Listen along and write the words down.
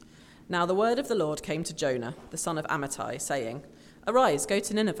Now the word of the Lord came to Jonah, the son of Amittai, saying, Arise, go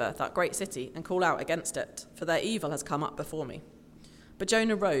to Nineveh, that great city, and call out against it, for their evil has come up before me. But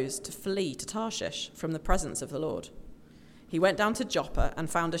Jonah rose to flee to Tarshish from the presence of the Lord. He went down to Joppa and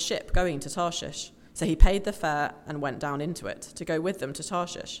found a ship going to Tarshish. So he paid the fare and went down into it to go with them to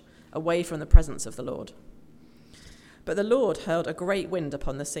Tarshish, away from the presence of the Lord. But the Lord hurled a great wind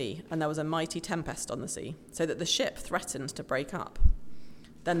upon the sea, and there was a mighty tempest on the sea, so that the ship threatened to break up.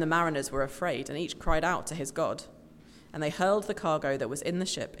 Then the mariners were afraid, and each cried out to his God. And they hurled the cargo that was in the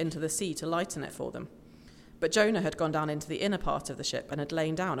ship into the sea to lighten it for them. But Jonah had gone down into the inner part of the ship and had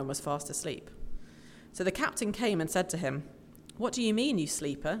lain down and was fast asleep. So the captain came and said to him, What do you mean, you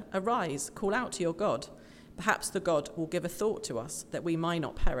sleeper? Arise, call out to your God. Perhaps the God will give a thought to us, that we might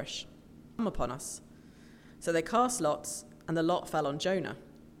not perish. Come upon us. So they cast lots, and the lot fell on Jonah.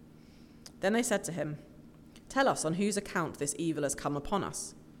 Then they said to him, Tell us on whose account this evil has come upon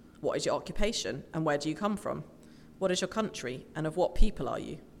us. What is your occupation, and where do you come from? What is your country, and of what people are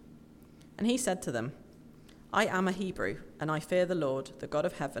you? And he said to them, I am a Hebrew, and I fear the Lord, the God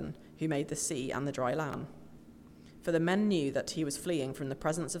of heaven, who made the sea and the dry land. For the men knew that he was fleeing from the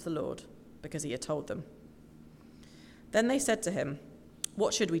presence of the Lord, because he had told them. Then they said to him,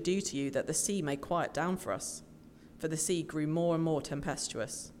 What should we do to you that the sea may quiet down for us? For the sea grew more and more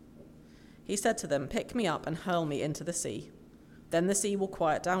tempestuous. He said to them, Pick me up and hurl me into the sea. Then the sea will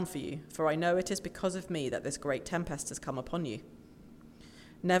quiet down for you, for I know it is because of me that this great tempest has come upon you.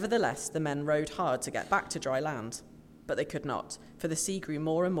 Nevertheless, the men rowed hard to get back to dry land, but they could not, for the sea grew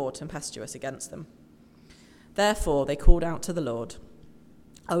more and more tempestuous against them. Therefore they called out to the Lord,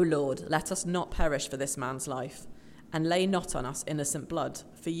 O Lord, let us not perish for this man's life, and lay not on us innocent blood,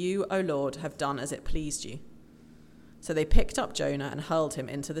 for you, O Lord, have done as it pleased you. So they picked up Jonah and hurled him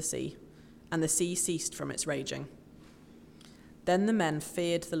into the sea, and the sea ceased from its raging. Then the men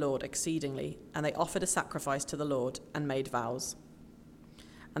feared the Lord exceedingly, and they offered a sacrifice to the Lord and made vows.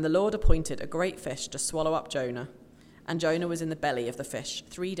 And the Lord appointed a great fish to swallow up Jonah, and Jonah was in the belly of the fish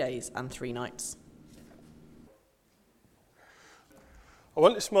 3 days and 3 nights. I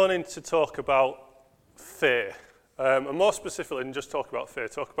want this morning to talk about fear, and more specifically than just talk about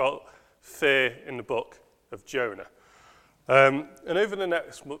fear in the book of Jonah. And over the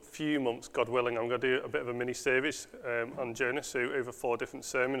next few months, God willing, I'm going to do a bit of a mini-series on Jonah, so over 4 different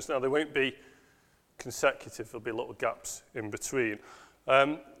sermons. Now, they won't be consecutive, there'll be little gaps in between.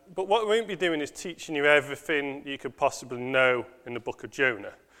 But what we won't be doing is teaching you everything you could possibly know in the book of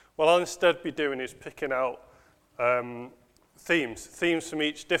Jonah. What I'll instead be doing is picking out themes from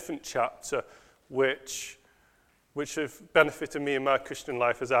each different chapter, which have benefited me in my Christian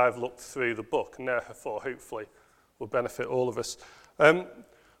life as I've looked through the book, and therefore, hopefully, will benefit all of us.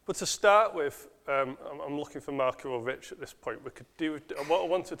 But to start with, I'm looking for Mark or Rich at this point. We could do what I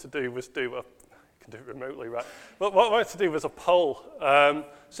wanted to do was do a. You can do it remotely, right? But what I wanted to do was a poll.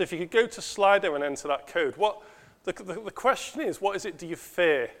 So if you could go to Slido and enter that code. The question is, what is it do you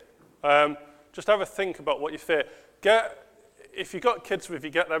fear? Just have a think about what you fear. If you've got kids with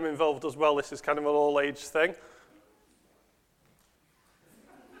you, get them involved as well. This is kind of an all-age thing.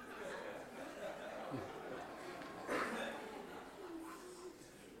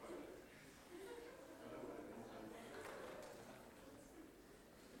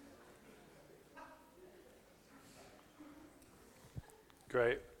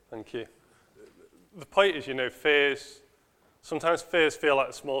 Great, thank you. The point is, sometimes fears feel like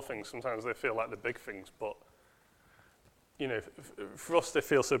the small things, sometimes they feel like the big things, but, for us they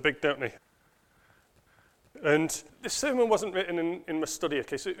feel so big, don't they? And this sermon wasn't written in my study,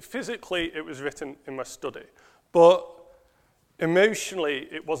 okay, so physically it was written in my study, but emotionally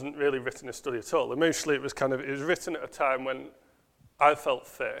it wasn't really written in a study at all. Emotionally it was written at a time when I felt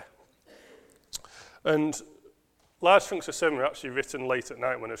fear. And large chunks of sermon were actually written late at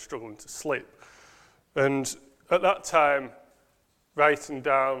night when I was struggling to sleep. And at that time, writing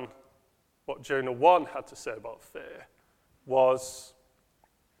down what Jonah 1 had to say about fear was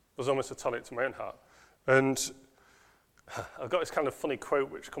almost a tonic to my own heart. And I've got this kind of funny quote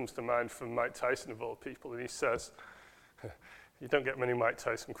which comes to mind from Mike Tyson, of all people, and he says, you don't get many Mike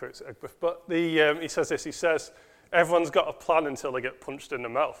Tyson quotes at Egbert, but he says this, he says, everyone's got a plan until they get punched in the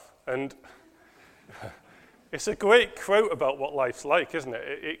mouth. And it's a great quote about what life's like, isn't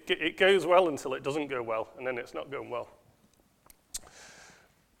it? It goes well until it doesn't go well, and then it's not going well.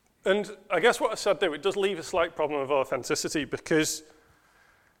 And I guess what I said there, it does leave a slight problem of authenticity, because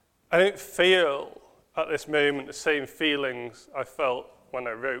I don't feel at this moment the same feelings I felt when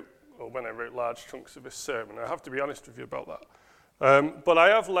I wrote large chunks of this sermon. I have to be honest with you about that. But I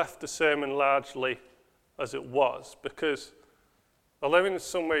have left the sermon largely as it was, because although in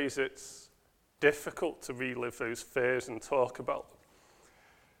some ways it's difficult to relive those fears and talk about them,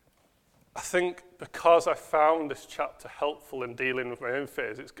 I think because I found this chapter helpful in dealing with my own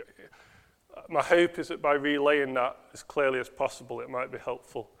fears, my hope is that by relaying that as clearly as possible, it might be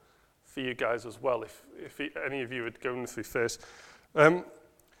helpful for you guys as well, if any of you are going through fears.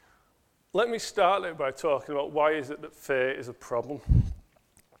 Let me start though by talking about why is it that fear is a problem.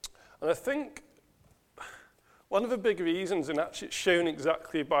 And I think one of the big reasons, and actually it's shown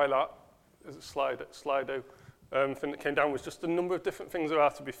exactly by that Slido thing that came down, was just the number of different things there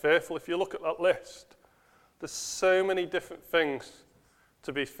are to be fearful. If you look at that list, there's so many different things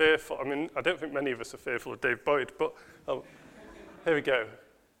to be fearful. I mean, I don't think many of us are fearful of Dave Boyd, but here we go.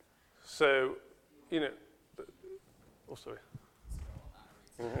 So, sorry.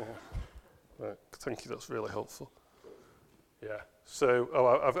 Yeah. Right, thank you, that's really helpful. Yeah, so,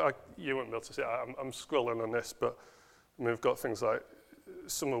 you won't be able to see it. I'm scrolling on this, but I mean, we've got things like,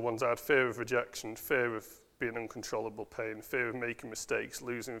 some of the ones I had: fear of rejection, fear of being uncontrollable pain, fear of making mistakes,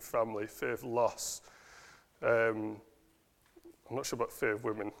 losing family, fear of loss. I'm not sure about fear of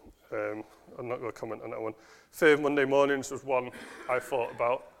women. I'm not going to comment on that one. Fear of Monday mornings was one I thought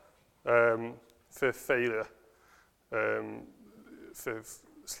about. Fear of failure, fear of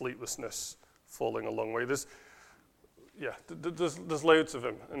sleeplessness, falling a long way. There's loads of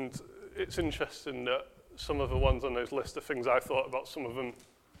them, and it's interesting that some of the ones on those lists are things I thought about, some of them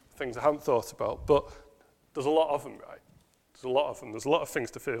things I haven't thought about, but there's a lot of them, right? There's a lot of them. There's a lot of things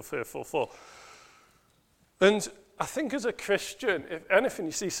to feel fearful for. And I think as a Christian, if anything,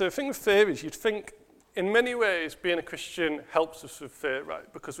 you see, so the thing with fear is you'd think in many ways being a Christian helps us with fear,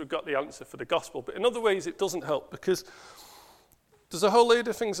 right? Because we've got the answer for the gospel. But in other ways it doesn't help, because there's a whole load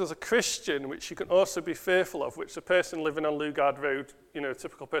of things as a Christian which you can also be fearful of, which a person living on Lugard Road, a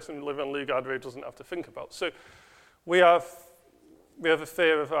typical person living on Lugard Road doesn't have to think about. So we have a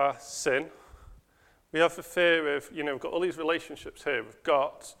fear of our sin. We have the fear of, we've got all these relationships here. We've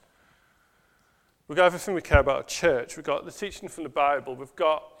got everything we care about at church. We've got the teaching from the Bible. We've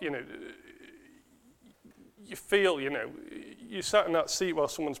got, you feel, you sat in that seat while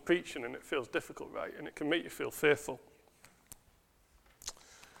someone's preaching and it feels difficult, right? And it can make you feel fearful.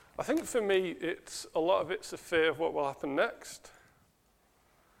 I think for me, a lot of it's a fear of what will happen next,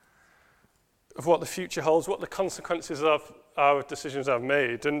 of what the future holds, what the consequences of our decisions I've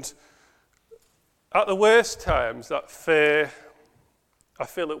made. And at the worst times, that fear, I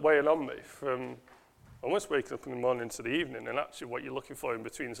feel it weighing on me from almost waking up in the morning to the evening, and actually what you're looking for in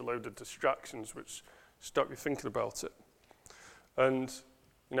between is a load of distractions which stop you thinking about it. And,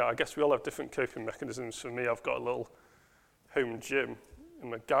 I guess we all have different coping mechanisms. For me, I've got a little home gym in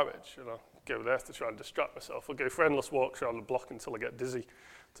my garage, and I'll go there to try and distract myself. I'll go for endless walks around the block until I get dizzy,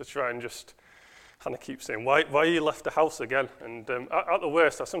 to try and just kind of keep saying, why you left the house again? And at the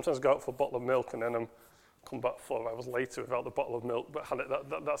worst, I sometimes go out for a bottle of milk and then come back 4 hours later without the bottle of milk, but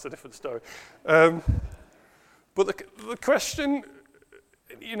that's a different story. But the question,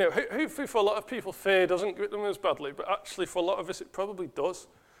 hopefully for a lot of people, fear doesn't grip them as badly, but actually for a lot of us, it probably does.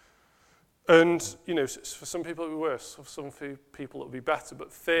 And, for some people it'll be worse, for some people it'll be better,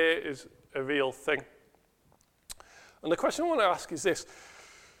 but fear is a real thing. And the question I want to ask is this: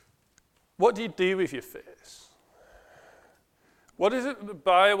 what do you do with your fears? What is it that the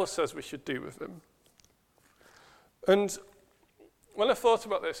Bible says we should do with them? And when I thought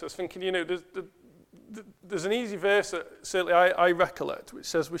about this, I was thinking, there's an easy verse that certainly I recollect, which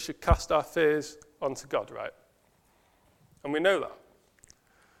says we should cast our fears onto God, right? And we know that.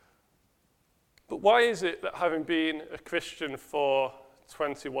 But why is it that having been a Christian for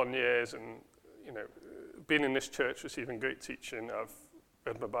 21 years and, been in this church, receiving great teaching, I've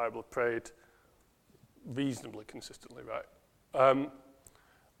read my Bible, prayed reasonably consistently, right?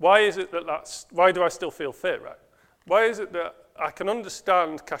 Why is it why do I still feel fear, right? Why is it that I can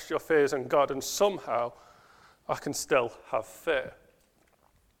understand cast your fears on God and somehow I can still have fear?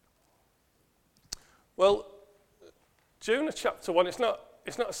 Well, Jonah chapter 1, it's not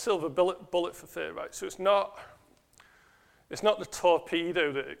a silver bullet for fear, right? So it's not the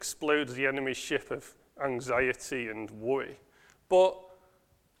torpedo that explodes the enemy's ship of anxiety and worry. But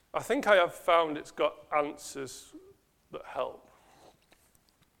I think I have found it's got answers that help.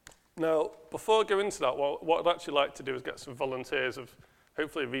 Now, before I go into that, what I'd actually like to do is get some volunteers of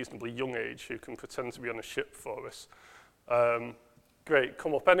hopefully a reasonably young age who can pretend to be on a ship for us. Great,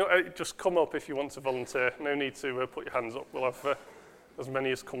 come up. Anyway, just come up if you want to volunteer. No need to put your hands up. We'll have as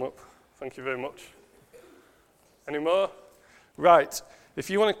many as come up. Thank you very much. Any more? Right. If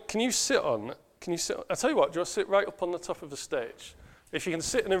you want to, can you sit on? I'll tell you what. Do you want to sit right up on the top of the stage? If you can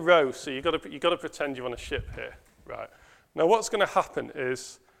sit in a row, so you got to pretend you're on a ship here, right? Now what's going to happen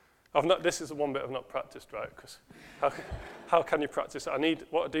is, this is the one bit I've not practiced, right? Because how can you practice it?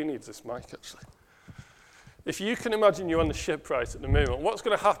 What I do need is this mic, actually. If you can imagine you're on the ship right at the moment, what's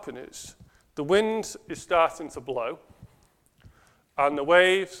going to happen is the wind is starting to blow and the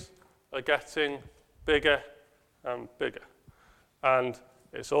waves are getting bigger and bigger. And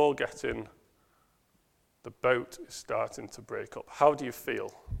it's all getting, the boat is starting to break up. How do you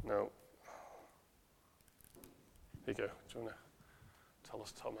feel? Now, here you go. Do you want to tell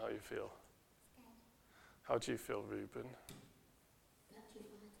us, Tom, how you feel? How do you feel, Reuben?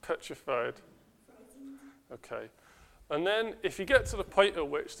 Petrified. Okay. And then if you get to the point at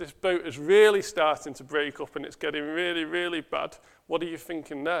which this boat is really starting to break up and it's getting really, really bad, what are you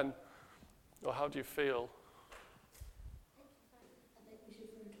thinking then? Or how do you feel?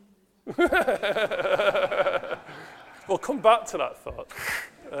 We'll come back to that thought.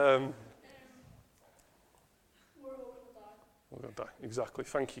 We're going to die. Exactly.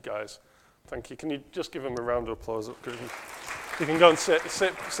 Thank you, guys. Thank you. Can you just give them a round of applause? You can go and sit.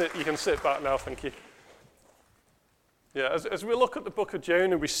 You can sit back now. Thank you. Yeah, as we look at the book of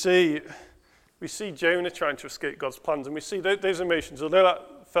Jonah, we see Jonah trying to escape God's plans, and we see those emotions. Although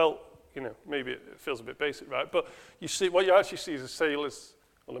that felt, maybe it feels a bit basic, right? But what you actually see is the sailors,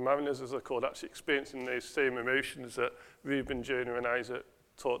 or the mariners as they're called, actually experiencing those same emotions that Reuben, Jonah, and Isaac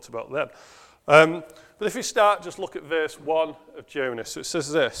talked about then. But if we start, just look at verse 1 of Jonah. So it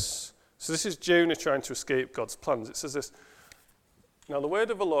says this. So this is Jonah trying to escape God's plans. It says this. Now the word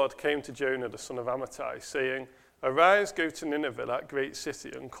of the Lord came to Jonah, the son of Amittai, saying, Arise, go to Nineveh, that great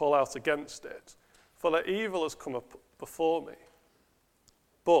city, and call out against it, for their evil has come up before me.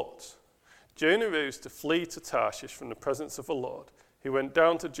 But Jonah rose to flee to Tarshish from the presence of the Lord. He went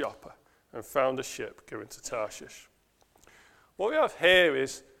down to Joppa and found a ship going to Tarshish. What we have here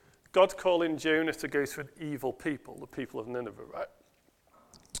is God calling Jonah to go to an evil people, the people of Nineveh, right?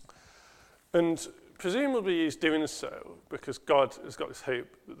 And presumably he's doing so because God has got this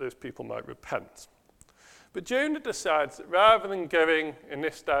hope that those people might repent. But Jonah decides that rather than going in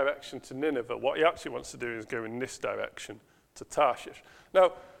this direction to Nineveh, what he actually wants to do is go in this direction to Tarshish.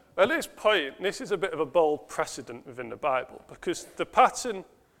 Now, at this point, this is a bit of a bold precedent within the Bible, because the pattern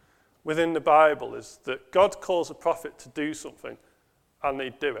within the Bible is that God calls a prophet to do something, and they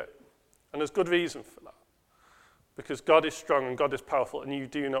do it. And there's good reason for that, because God is strong and God is powerful, and you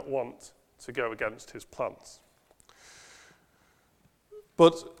do not want to go against his plans.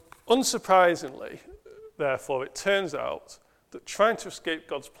 But unsurprisingly, therefore, it turns out that trying to escape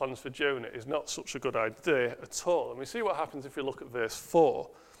God's plans for Jonah is not such a good idea at all. And we see what happens if we look at verse 4.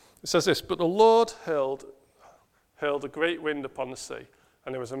 It says this, But the Lord hurled a great wind upon the sea,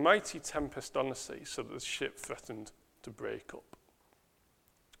 and there was a mighty tempest on the sea, so that the ship threatened to break up.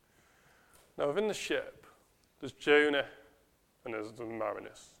 Now, within the ship, there's Jonah and there's the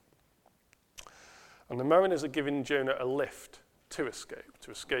mariners. And the mariners are giving Jonah a lift to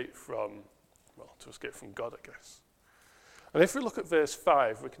escape from God, I guess. And if we look at verse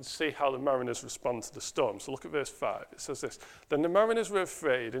 5, we can see how the mariners respond to the storm. So look at verse 5. It says this, Then the mariners were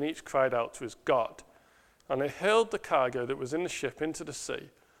afraid, and each cried out to his God. And they hurled the cargo that was in the ship into the sea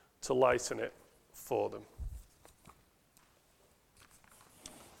to lighten it for them.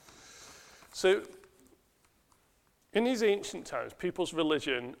 So, in these ancient times, people's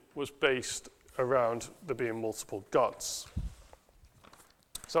religion was based around there being multiple gods.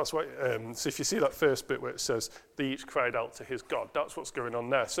 So that's why. So if you see that first bit where it says they each cried out to his God, that's what's going on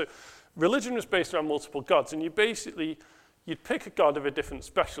there. So religion was based around multiple gods, and you'd pick a god of a different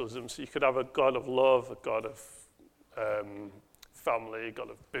specialism. So you could have a god of love, a god of family, a god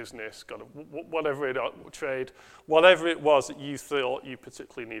of business, god of whatever trade, whatever it was that you thought you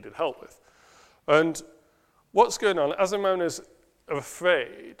particularly needed help with. And what's going on, as the mariners are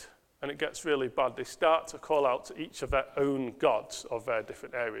afraid, and it gets really bad, they start to call out to each of their own gods of their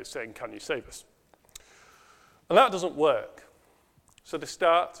different areas, saying, Can you save us? And that doesn't work. So they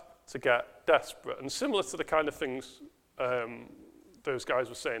start to get desperate. And similar to the kind of things those guys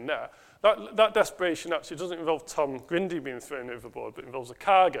were saying there, that desperation actually doesn't involve Tom Grindy being thrown overboard, but involves a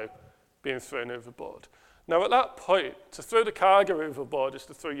cargo being thrown overboard. Now, at that point, to throw the cargo overboard is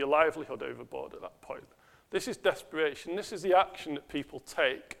to throw your livelihood overboard at that point. This is desperation. This is the action that people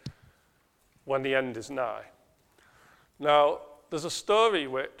take when the end is nigh. Now, there's a story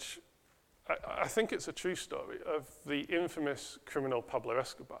which, I think it's a true story, of the infamous criminal Pablo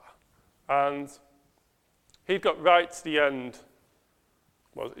Escobar. And he'd got right to the end.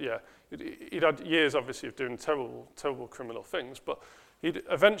 Well, yeah, he'd had years, obviously, of doing terrible, terrible criminal things, but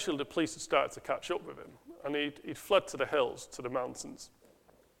eventually the police had started to catch up with him, and he'd fled to the hills, to the mountains.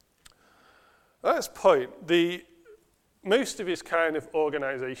 At this point, the most of his kind of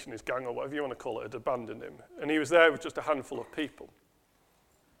organisation, his gang or whatever you want to call it, had abandoned him. And he was there with just a handful of people.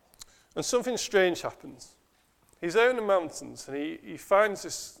 And something strange happens. He's there in the mountains and he finds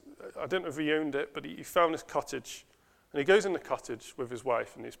this, I don't know if he owned it, but he found this cottage. And he goes in the cottage with his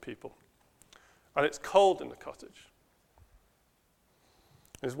wife and his people. And it's cold in the cottage.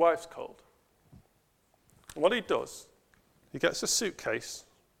 His wife's cold. And what he does, he gets a suitcase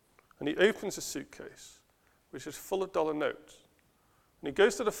and he opens the suitcase, which is full of dollar notes. And he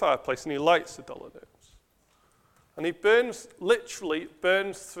goes to the fireplace and he lights the dollar notes. And he literally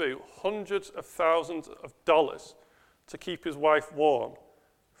burns through hundreds of thousands of dollars to keep his wife warm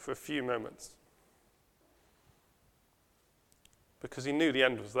for a few moments. Because he knew the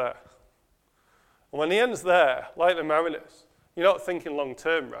end was there. And when the end's there, like the mariners, you're not thinking long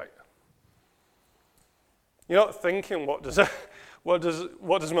term, right? You're not thinking, what does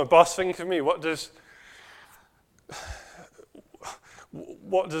my boss think of me? What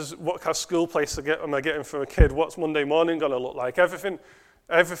kind of school place am I getting for a kid? What's Monday morning going to look like?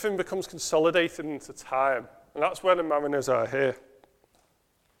 Everything becomes consolidated into time. And that's where the mariners are here.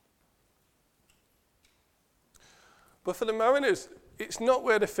 But for the mariners, it's not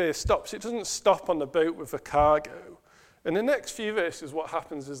where the fear stops. It doesn't stop on the boat with the cargo. In the next few verses, what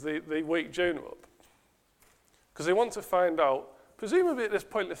happens is they wake Jonah up. Because they want to find out, presumably at this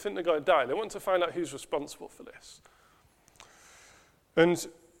point they think they're going to die, they want to find out who's responsible for this. And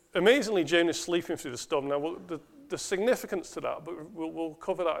amazingly, Jonah's sleeping through the storm. Now, the significance to that, but we'll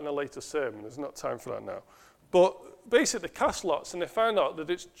cover that in a later sermon. There's not time for that now. But basically, they cast lots, and they find out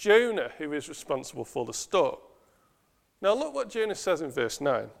that it's Jonah who is responsible for the storm. Now, look what Jonah says in verse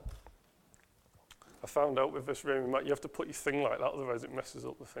 9. I found out with this Roman map, you have to put your thing like that, otherwise it messes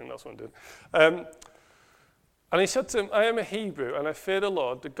up the thing. That's what I'm doing. And he said to him, I am a Hebrew, and I fear the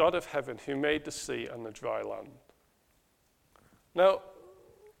Lord, the God of heaven, who made the sea and the dry land. Now,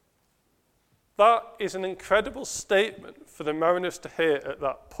 that is an incredible statement for the mariners to hear at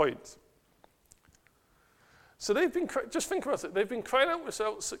that point. So they've been, just think about it, they've been crying out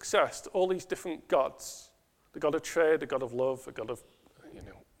without success to all these different gods. The God of trade, the God of love, the God of,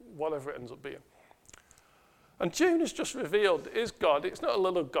 whatever it ends up being. And Jonah's just revealed his God, it's not a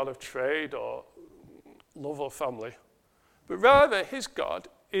little God of trade or love or family, but rather his God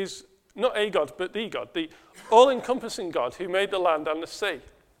is not a God, but the God, the all-encompassing God who made the land and the sea.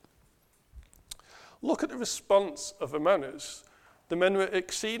 Look at the response of the mariners. The men were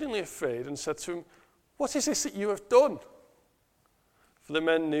exceedingly afraid and said to him, what is this that you have done? For the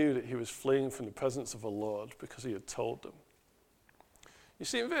men knew that he was fleeing from the presence of the Lord because he had told them. You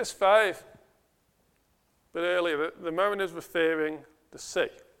see in verse 5, but earlier, the mariners were fearing the sea.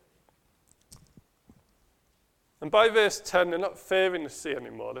 And by verse 10, they're not fearing the sea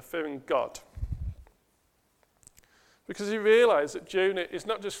anymore, they're fearing God. Because he realized that Jonah is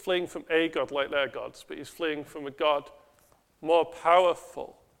not just fleeing from a God like their gods, but he's fleeing from a God more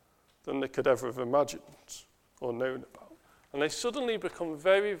powerful than they could ever have imagined or known about. And they suddenly become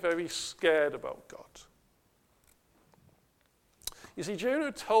very, very scared about God. You see,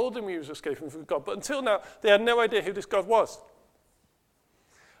 Jonah told them he was escaping from God, but until now, they had no idea who this God was.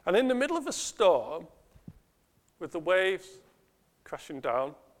 And in the middle of a storm, with the waves crashing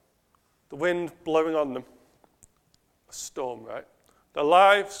down, the wind blowing on them, a storm, right? Their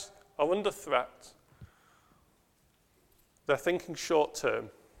lives are under threat. They're thinking short term.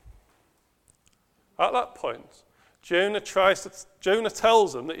 At that point, Jonah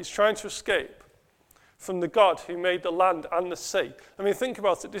tells them that he's trying to escape from the God who made the land and the sea. I mean, think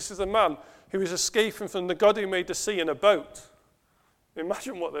about it. This is a man who is escaping from the God who made the sea in a boat.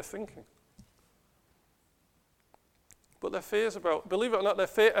 Imagine what they're thinking. But their fears believe it or not, their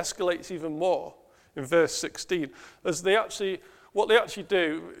fear escalates even more in verse 16. What they actually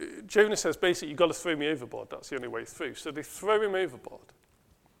do, Jonah says basically, you've got to throw me overboard. That's the only way through. So they throw him overboard.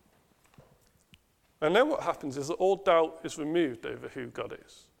 And then what happens is that all doubt is removed over who God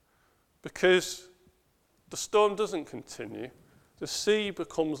is. Because the storm doesn't continue. The sea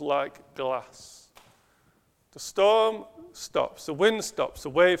becomes like glass. The storm stops. The wind stops. The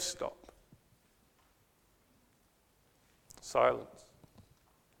waves stop. Silence.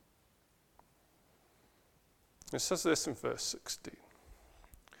 It says this in verse 16.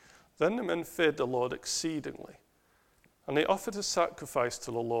 Then the men feared the Lord exceedingly, and they offered a sacrifice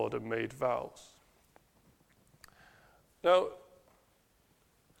to the Lord and made vows. Now,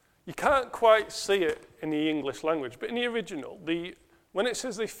 you can't quite see it in the English language, but in the original, when it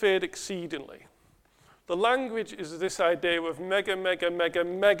says they feared exceedingly, the language is this idea of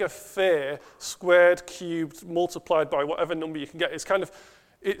mega fear, squared, cubed, multiplied by whatever number you can get.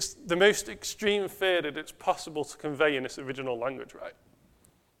 It's the most extreme fear that it's possible to convey in its original language, right?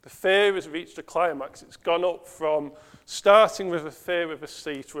 The fear has reached a climax. It's gone up from starting with a fear of a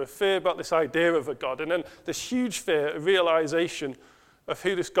sea to a fear about this idea of a God, and then this huge fear, a realization of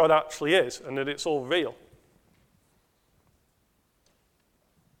who this God actually is and that it's all real.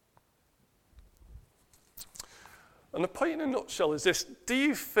 And the point in a nutshell is this: do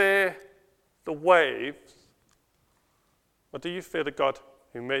you fear the waves, or do you fear the God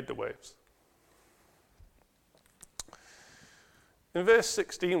who made the waves? In verse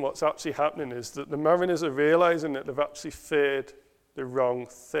 16, what's actually happening is that the mariners are realizing that they've actually feared the wrong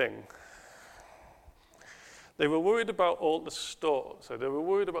thing. They were worried about all the storm. So they were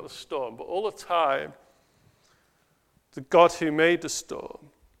worried about the storm, but all the time, the God who made the storm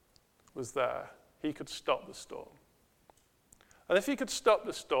was there. He could stop the storm. And if he could stop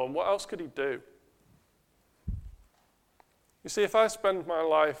the storm, what else could he do? You see, if I spend my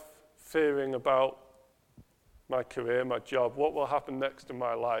life fearing about my career, my job, what will happen next in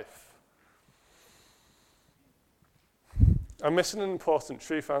my life, I'm missing an important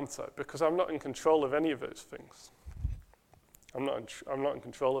truth, aren't I? Because I'm not in control of any of those things. I'm not in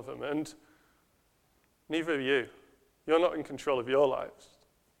control of them, and neither are you. You're not in control of your lives.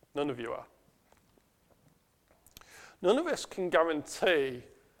 None of you are. None of us can guarantee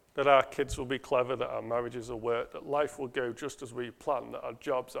that our kids will be clever, that our marriages will work, that life will go just as we plan, that our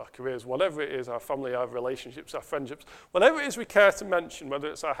jobs, our careers, whatever it is, our family, our relationships, our friendships, whatever it is we care to mention, whether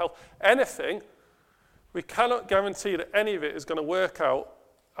it's our health, anything, we cannot guarantee that any of it is going to work out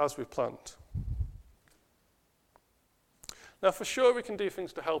as we planned. Now, for sure, we can do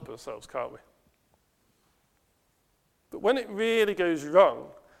things to help ourselves, can't we? But when it really goes wrong,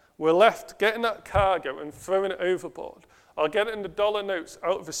 we're left getting that cargo and throwing it overboard, or getting the dollar notes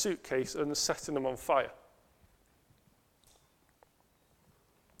out of a suitcase and setting them on fire.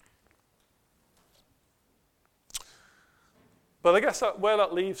 But I guess where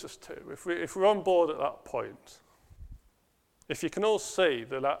that leaves us to, if we're on board at that point, if you can all see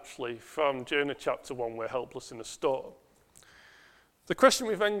that actually from Jonah chapter 1 we're helpless in a storm, the question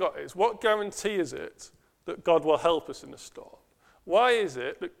we've then got is, what guarantee is it that God will help us in the storm? Why is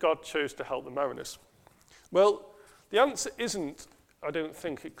it that God chose to help the mariners? Well, the answer isn't, I don't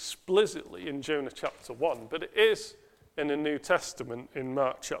think, explicitly in Jonah chapter 1, but it is in the New Testament in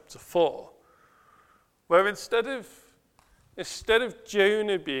Mark chapter 4, where instead of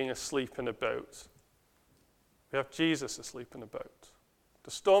Jonah being asleep in a boat, we have Jesus asleep in a boat.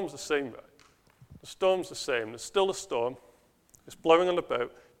 The storm's the same, right? The storm's the same. There's still a storm. It's blowing on the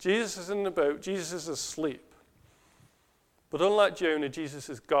boat. Jesus is in the boat. Jesus is asleep. But unlike Jonah, Jesus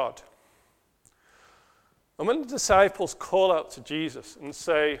is God. And when the disciples call out to Jesus and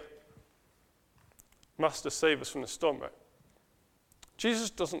say, Master, save us from the storm, right?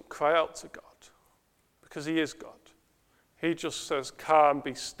 Jesus doesn't cry out to God because he is God. He just says, calm,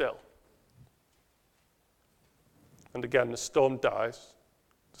 be still. And again, the storm dies.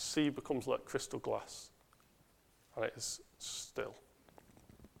 The sea becomes like crystal glass. And it is still.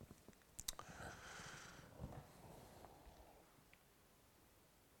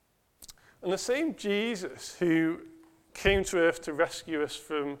 And the same Jesus who came to earth to rescue us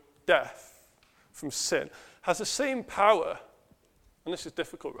from death, from sin, has the same power. And this is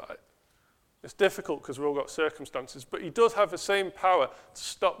difficult, right? It's difficult because we've all got circumstances, but he does have the same power to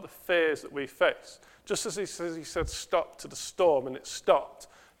stop the fears that we face. Just as he said stop to the storm and it stopped,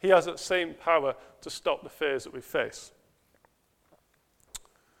 he has that same power to stop the fears that we face.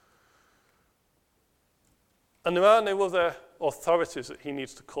 And there are no other authorities that he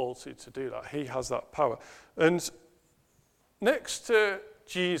needs to call to do that. He has that power. And next to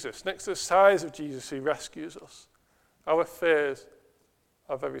Jesus, next to the size of Jesus who rescues us, our fears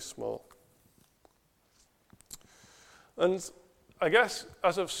are very small. And I guess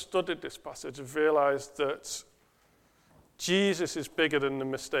as I've studied this passage, I've realized that Jesus is bigger than the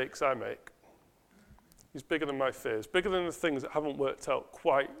mistakes I make. He's bigger than my fears, bigger than the things that haven't worked out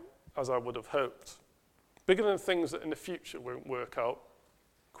quite as I would have hoped, bigger than the things that in the future won't work out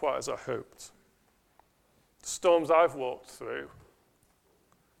quite as I hoped. The storms I've walked through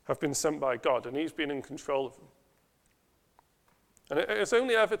have been sent by God, and he's been in control of them. And it's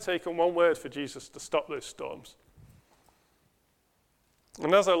only ever taken one word for Jesus to stop those storms.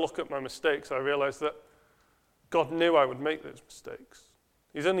 And as I look at my mistakes, I realize that God knew I would make those mistakes.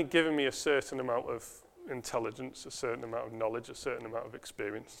 He's only given me a certain amount of intelligence, a certain amount of knowledge, a certain amount of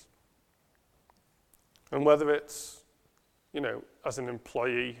experience. And whether it's, as an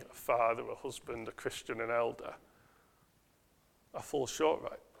employee, a father, a husband, a Christian, an elder, I fall short,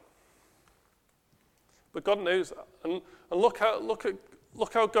 right? But God knows that. And look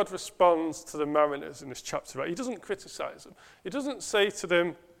look how God responds to the mariners in this chapter, right? He doesn't criticize them. He doesn't say to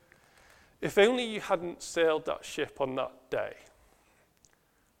them, if only you hadn't sailed that ship on that day,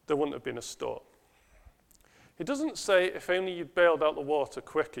 there wouldn't have been a storm. He doesn't say, if only you'd bailed out the water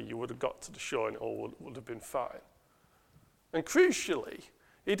quicker, you would have got to the shore and it all would have been fine. And crucially,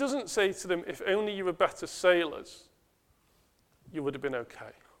 he doesn't say to them, if only you were better sailors, you would have been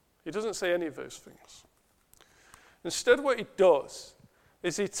okay. He doesn't say any of those things. Instead, what he does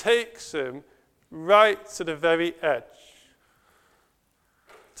is he takes them right to the very edge,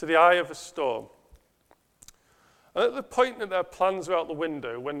 to the eye of a storm. And at the point that their plans are out the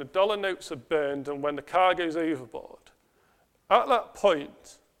window, when the dollar notes are burned and when the cargo's overboard, at that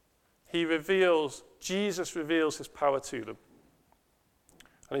point, Jesus reveals his power to them.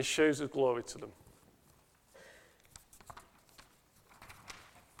 And he shows his glory to them.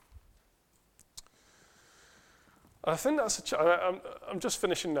 I think that's I'm just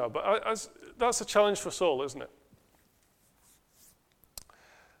finishing now, but that's a challenge for us all, isn't it?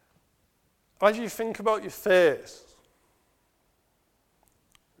 As you think about your fears,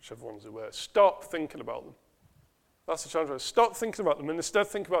 whichever ones they were, stop thinking about them. That's the challenge. Stop thinking about them and instead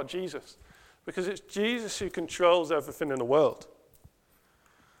think about Jesus. Because it's Jesus who controls everything in the world.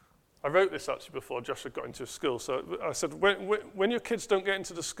 I wrote this actually before Joshua got into school. So I said, when your kids don't get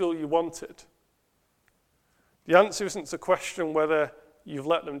into the school you wanted, the answer isn't to question whether you've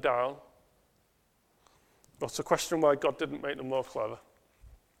let them down, or to question why God didn't make them more clever.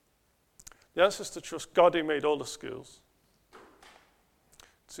 The answer is to trust God who made all the schools,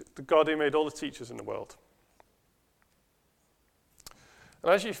 the God who made all the teachers in the world.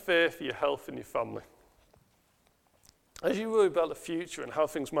 And as you fear for your health and your family, as you worry about the future and how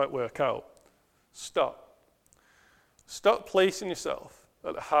things might work out, stop. Stop placing yourself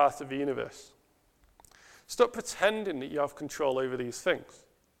at the heart of the universe. Stop pretending that you have control over these things.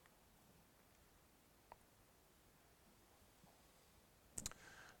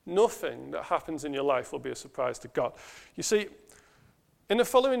 Nothing that happens in your life will be a surprise to God. You see, in the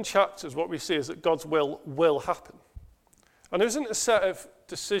following chapters, what we see is that God's will happen. And there isn't a set of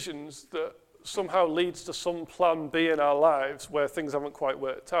decisions that somehow leads to some plan B in our lives where things haven't quite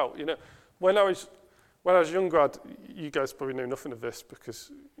worked out. You know, when I was younger, you guys probably know nothing of this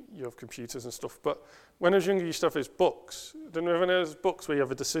because you have computers and stuff, but when I was younger, you used to have these books. I don't know if there's books where you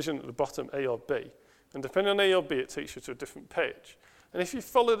have a decision at the bottom, A or B. And depending on A or B, it takes you to a different page. And if you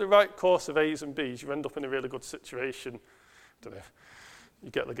follow the right course of A's and B's, you end up in a really good situation. I don't know, you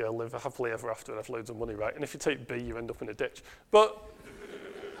get the girl, live happily ever after and have loads of money, right? And if you take B, you end up in a ditch. But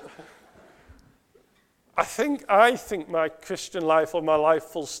I think my Christian life or my life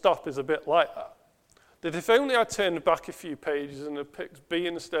full stop is a bit like that. That if only I turned back a few pages and had picked B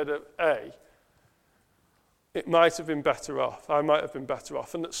instead of A, it might have been better off. I might have been better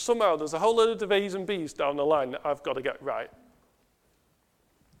off. And that somehow there's a whole load of A's and B's down the line that I've got to get right.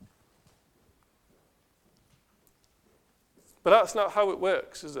 But that's not how it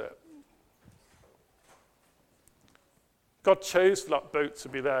works, is it? God chose for that boat to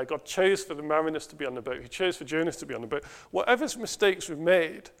be there. God chose for the mariners to be on the boat. He chose for Jonah to be on the boat. Whatever mistakes we've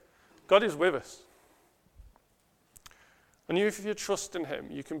made, God is with us. And if you trust in him,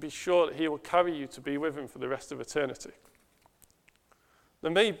 you can be sure that he will carry you to be with him for the rest of eternity.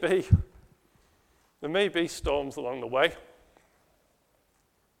 There may be storms along the way.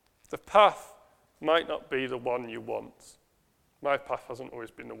 The path might not be the one you want. My path hasn't always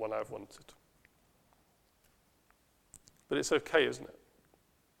been the one I've wanted. But it's okay, isn't it?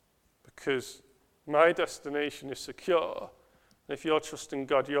 Because my destination is secure. And if you're trusting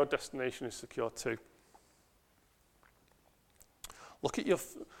God, your destination is secure too. Look at your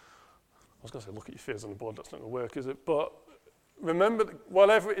fears on the board. That's not going to work, is it? But remember that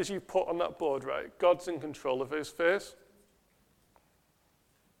whatever it is you put on that board, right, God's in control of those fears.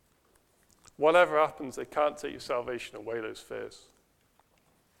 Whatever happens, they can't take your salvation away, those fears.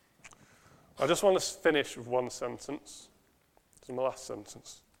 I just want to finish with one sentence. This is my last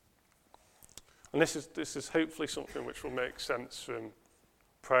sentence. And this is hopefully something which will make sense from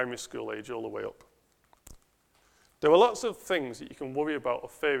primary school age all the way up. There are lots of things that you can worry about or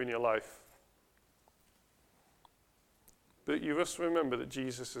fear in your life. But you must remember that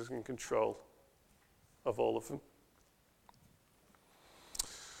Jesus is in control of all of them.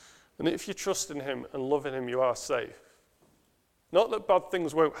 And if you trust in him and love in him, you are safe. Not that bad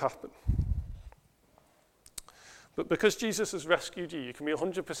things won't happen. But because Jesus has rescued you, you can be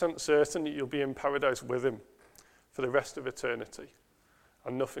 100% certain that you'll be in paradise with him for the rest of eternity.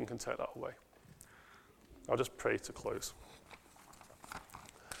 And nothing can take that away. I'll just pray to close.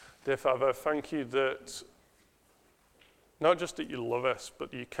 Dear Father, thank you that Not just that you love us,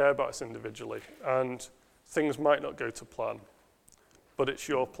 but you care about us individually. And things might not go to plan, but it's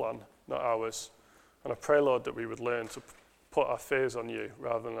your plan, not ours. And I pray, Lord, that we would learn to put our fears on you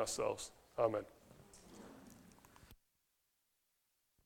rather than ourselves. Amen.